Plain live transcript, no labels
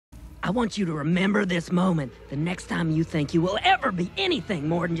want you to remember this moment the next time you think you will ever be anything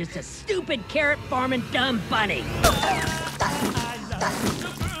more than just a stupid carrot farming dumb bunny.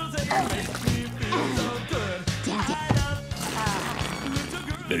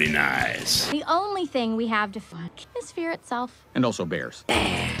 Very nice. The only thing we have to fuck is fear itself. And also bears.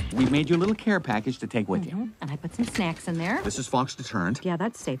 We made you a little care package to take with you. And I put some snacks in there. This is Fox Deterrent. Yeah,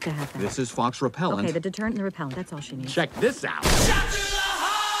 that's safe to have that. This is Fox Repellent. Okay, the deterrent and the repellent. That's all she needs. Check this out.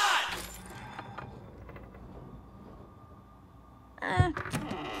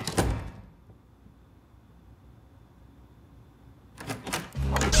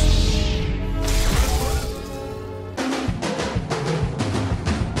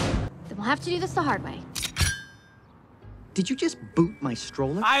 We'll have to do this the hard way. Did you just boot my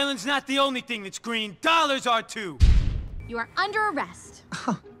stroller? Island's not the only thing that's green. Dollars are too. You are under arrest.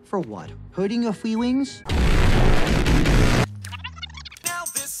 For what? Hurting your feelings? Now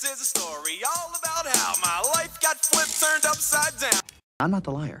this is a story all about how my life got flipped, turned upside down. I'm not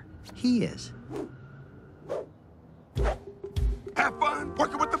the liar. He is. Have fun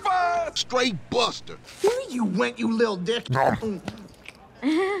working with the fuzz. Straight buster. Where you went, you little dick?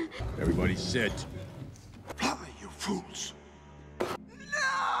 Everybody sit. Fly, you fools.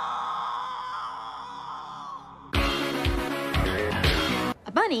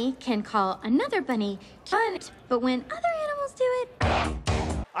 A bunny can call another bunny cunt, but when other animals do it...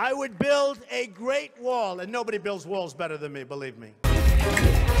 I would build a great wall, and nobody builds walls better than me, believe me.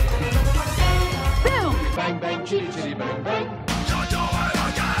 Boom! Bang, bang, chitty, chitty, bang, bang.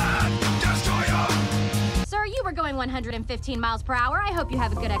 Sir, you were going 115 miles per hour. I hope you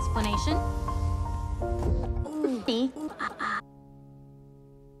have a good explanation.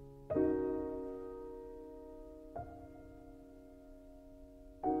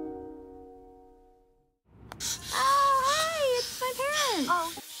 Oh, hi, it's my parents.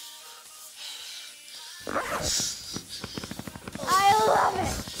 Oh. I love it.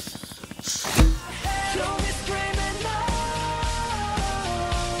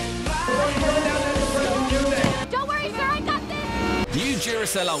 Don't worry, sir, I got this. New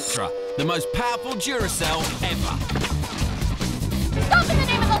Duracell Ultra, the most powerful Duracell ever. Stop in the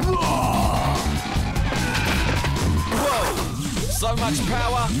name of the... Whoa! So much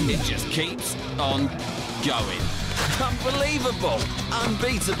power, it just keeps on going. Unbelievable,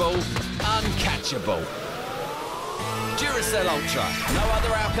 unbeatable, uncatchable. Duracell Ultra, no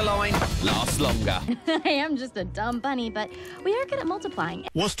other alkaline, lasts longer. I am just a dumb bunny, but we are good at multiplying.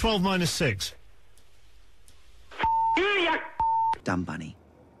 What's 12 minus 6? Dumb bunny.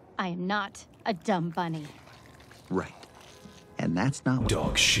 I am not a dumb bunny. Right. And that's not what...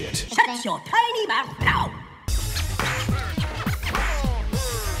 Dog shit. Shut your tiny mouth now!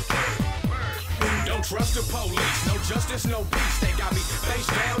 Don't trust the police, no justice, no peace. They got me face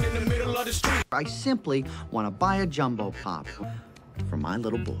down in the middle of the street. I simply want to buy a jumbo pop for my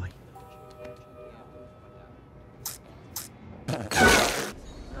little boy.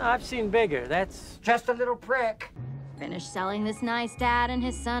 I've seen bigger. That's just a little prick. Finished selling this nice dad and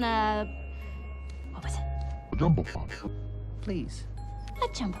his son a... What was it? A jumbo pop. Please. A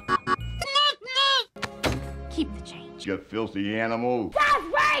jumbo. Keep the change. You filthy animal. That's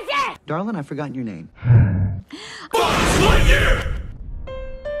crazy! Darling, I've forgotten your name.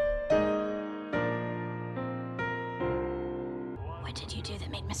 What did you do that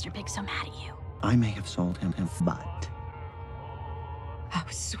made Mr. Big so mad at you? I may have sold him a butt. Oh,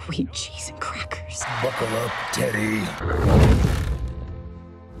 sweet cheese and crackers. Buckle up, Teddy.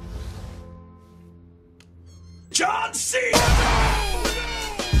 John C.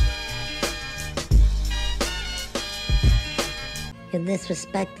 You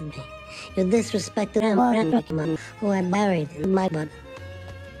disrespected me. You disrespected him who I married in my butt.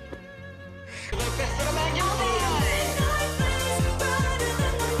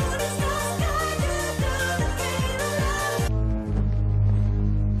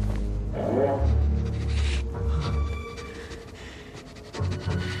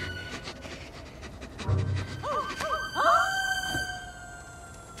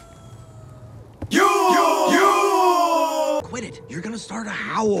 Quit it. You're gonna start a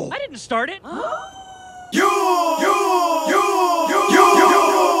howl. I didn't start it. I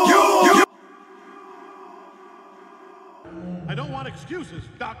don't want excuses,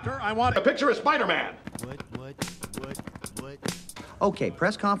 Doctor. I want A picture of Spider-Man. What? Okay,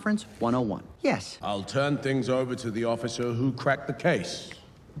 press conference 101. Yes. I'll turn things over to the officer who cracked the case.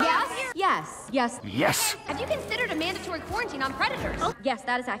 Yes. Yes. Have you considered a mandatory quarantine on predators? Yes,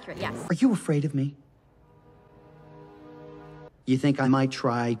 that is accurate, yes. Are you afraid of me? You think I might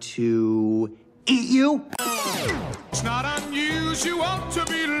try to eat you? It's not unusual to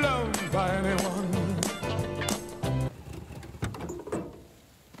be alone. by anyone.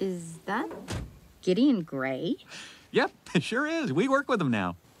 Is that Gideon Gray? Yep, it sure is. We work with him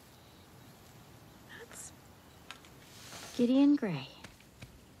now. That's Gideon Gray.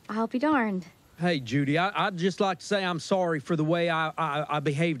 I'll be darned. Hey, Judy, I'd just like to say I'm sorry for the way I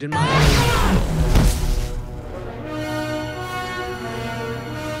behaved in my...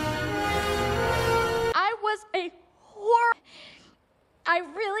 I was a whore. I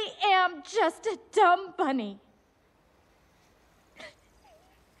really am just a dumb bunny.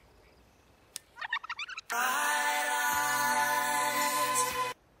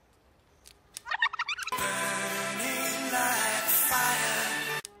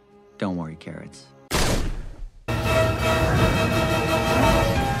 Don't worry, Carrots.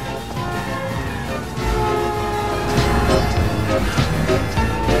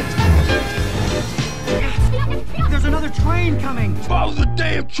 There's another train coming! Follow the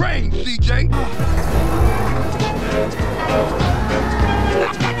damn train, CJ!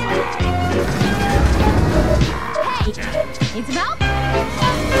 Hey, need some help?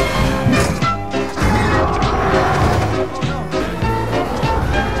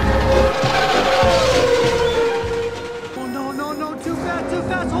 Oh, no, too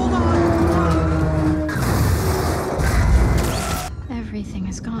fast, hold on! Everything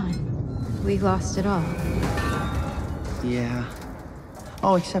is gone. We lost it all. Yeah.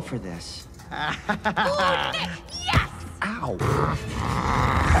 Oh, except for this. Oh, Nick, yes! Ow!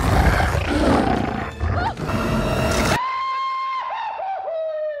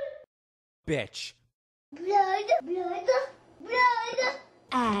 Bitch. Blood.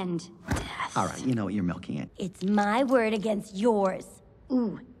 And death. All right, you know what, you're milking it. It's my word against yours.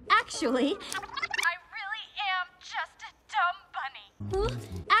 Ooh. Actually, I really am just a dumb bunny.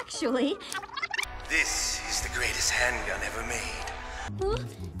 Actually, This is the greatest handgun ever made.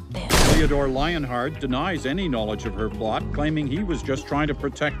 Theodore Lionheart denies any knowledge of her plot, claiming he was just trying to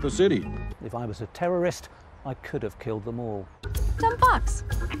protect the city. If I was a terrorist, I could have killed them all.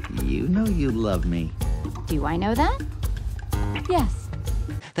 $10. You know you love me. Do I know that? Yes.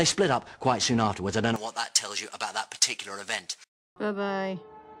 They split up quite soon afterwards. I don't know what that tells you about that particular event. Bye-bye.